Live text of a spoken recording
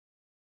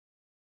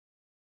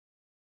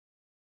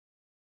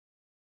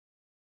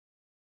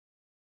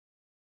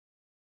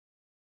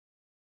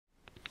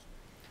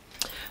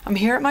I'm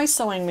here at my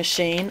sewing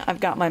machine. I've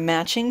got my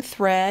matching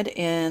thread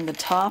in the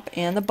top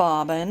and the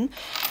bobbin,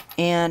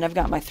 and I've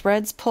got my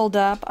threads pulled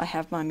up. I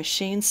have my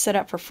machine set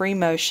up for free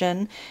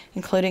motion,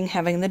 including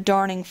having the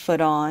darning foot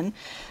on.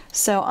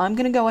 So I'm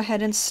going to go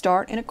ahead and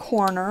start in a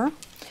corner.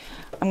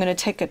 I'm going to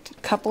take a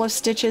couple of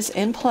stitches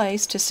in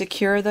place to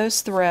secure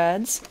those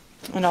threads,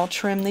 and I'll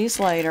trim these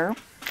later.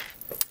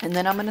 And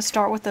then I'm going to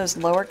start with those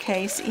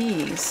lowercase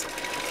e's,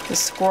 the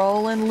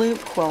scroll and loop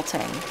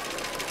quilting.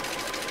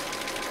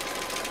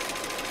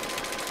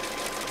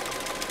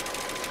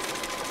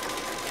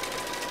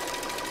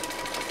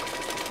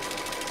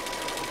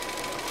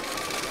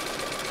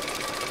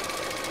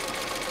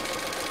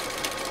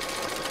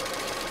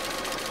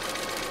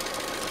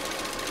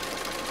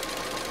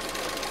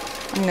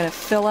 I'm going to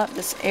fill up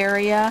this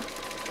area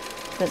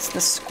that's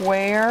the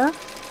square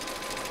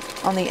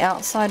on the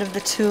outside of the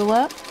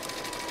tulip,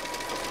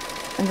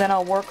 and then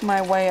I'll work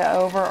my way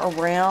over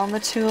around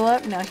the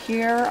tulip. Now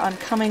here I'm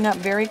coming up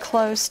very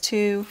close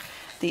to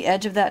the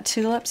edge of that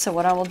tulip, so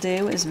what I will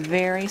do is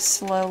very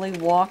slowly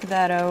walk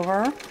that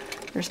over.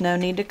 There's no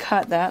need to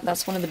cut that.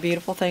 That's one of the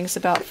beautiful things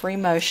about free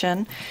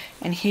motion.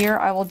 And here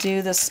I will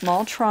do this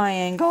small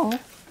triangle.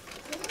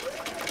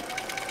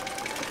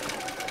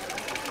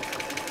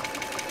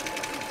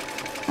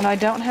 And I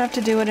don't have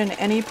to do it in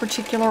any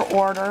particular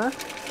order.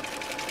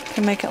 I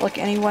can make it look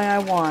any way I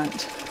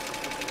want.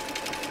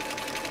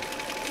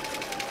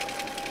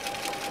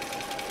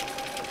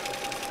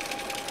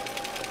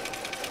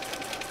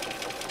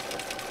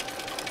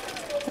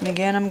 And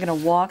again, I'm going to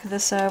walk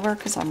this over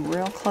because I'm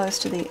real close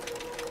to the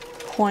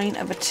point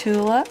of a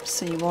tulip,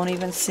 so you won't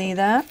even see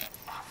that.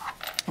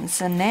 And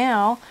so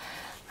now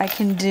I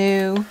can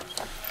do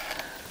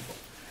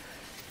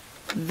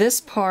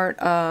this part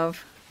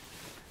of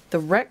the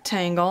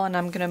rectangle, and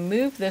I'm going to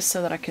move this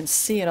so that I can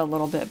see it a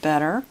little bit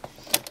better.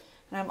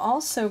 And I'm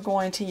also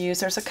going to use,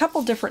 there's a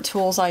couple different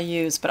tools I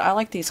use, but I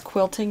like these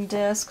quilting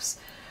discs.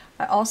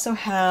 I also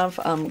have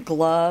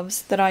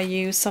gloves that I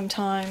use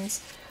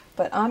sometimes,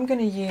 but I'm going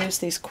to use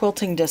these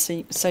quilting discs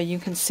so you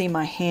can see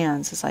my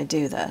hands as I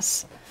do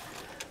this.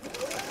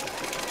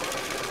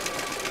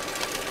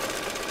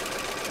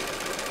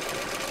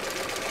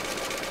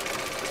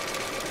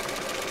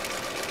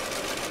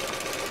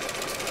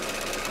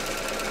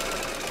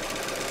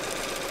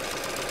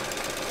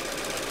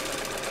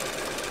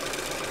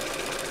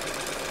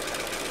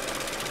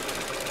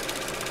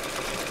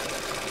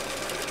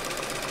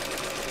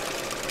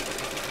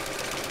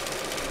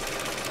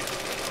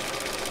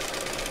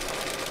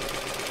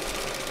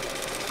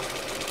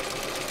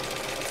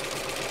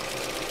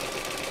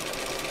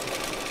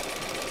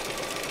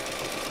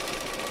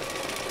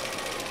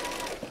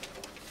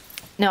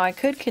 Now I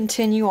could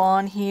continue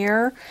on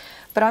here,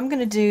 but I'm going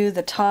to do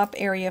the top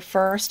area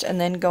first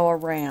and then go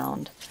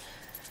around.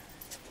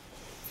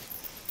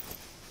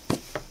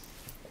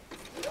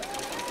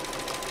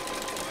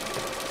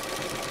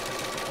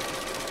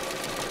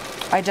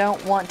 I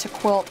don't want to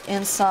quilt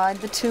inside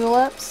the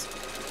tulips,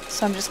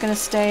 so I'm just going to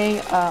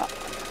stay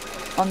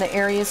on the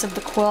areas of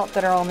the quilt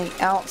that are on the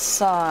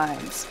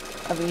outsides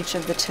of each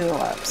of the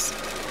tulips,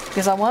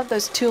 because I want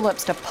those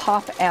tulips to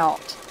pop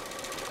out.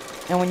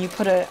 And when you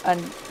put a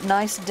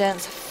nice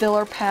dense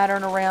filler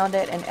pattern around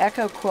it, and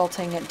echo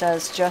quilting, it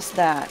does just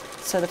that.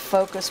 So the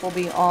focus will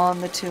be on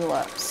the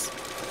tulips.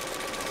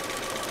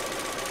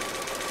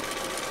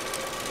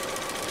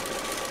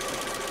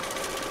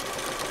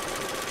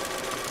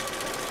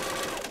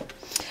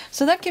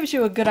 So that gives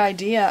you a good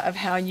idea of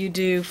how you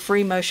do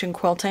free motion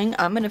quilting.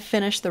 I'm going to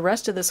finish the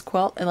rest of this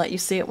quilt and let you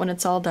see it when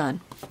it's all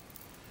done.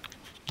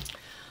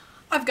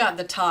 I've got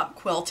the top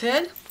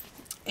quilted,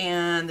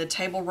 and the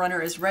table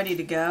runner is ready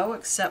to go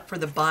except for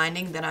the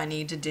binding that I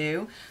need to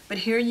do. But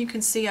here you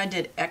can see I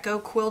did echo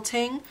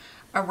quilting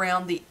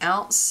around the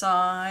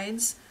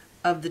outsides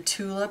of the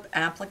tulip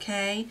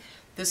applique.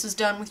 This is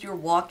done with your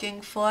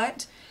walking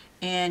foot,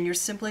 and you're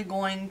simply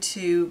going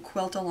to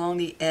quilt along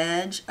the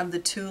edge of the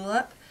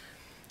tulip,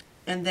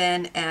 and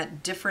then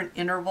at different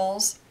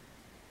intervals,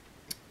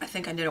 I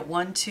think I did it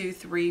 1, 2,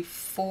 3,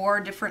 4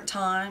 different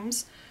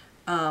times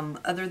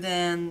other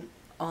than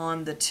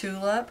on the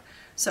tulip.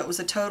 So it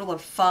was a total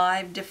of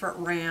 5 different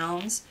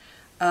rounds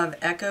of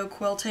echo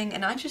quilting,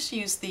 and I just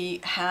used the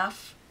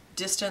half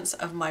distance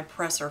of my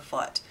presser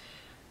foot.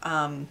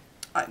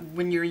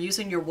 When you're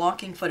using your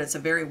walking foot, it's a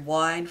very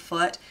wide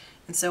foot,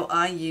 and so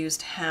I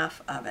used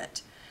half of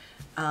it.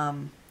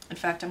 In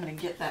fact, I'm going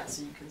to get that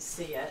so you can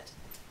see it.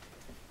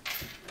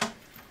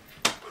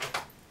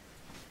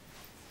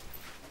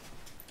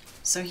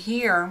 So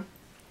here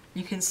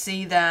you can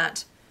see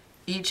that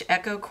each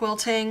echo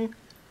quilting,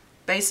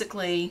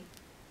 basically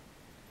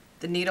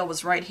the needle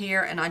was right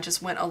here, and I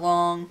just went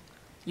along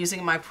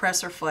using my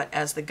presser foot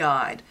as the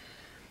guide.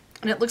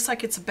 And it looks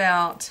like it's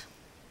about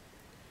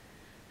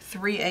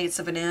 3/8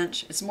 of an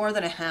inch. It's more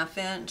than a ½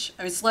 inch.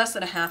 I mean, it's less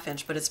than a ½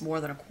 inch, but it's more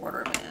than a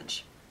 1/4 of an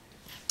inch.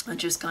 I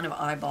just kind of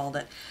eyeballed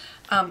it.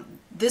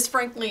 This,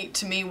 frankly,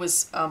 to me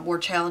was more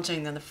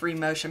challenging than the free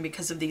motion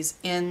because of these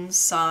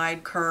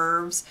inside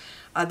curves.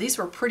 These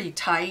were pretty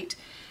tight,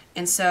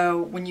 And so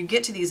when you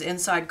get to these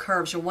inside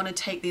curves, you'll want to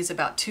take these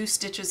about 2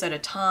 stitches at a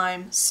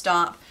time,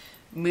 stop,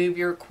 move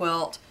your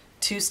quilt,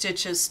 2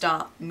 stitches,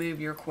 stop, move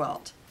your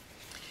quilt.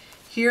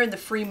 Here in the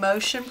free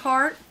motion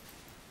part,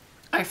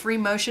 I free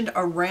motioned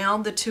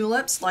around the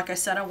tulips. Like I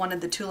said, I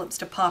wanted the tulips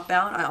to pop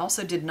out. I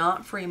also did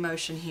not free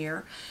motion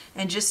here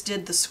and just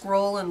did the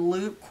scroll and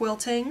loop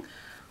quilting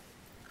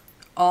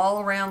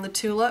all around the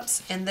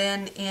tulips. And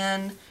then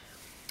in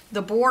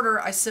the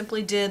border, I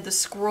simply did the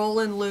scroll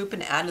and loop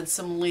and added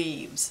some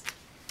leaves.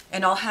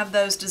 And I'll have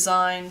those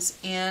designs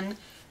in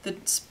the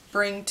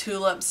Spring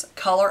Tulips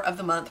Color of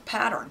the Month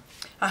pattern.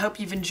 I hope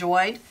you've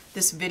enjoyed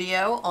this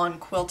video on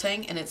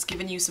quilting and it's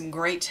given you some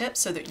great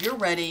tips so that you're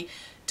ready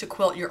to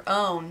quilt your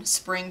own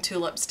Spring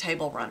Tulips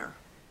table runner.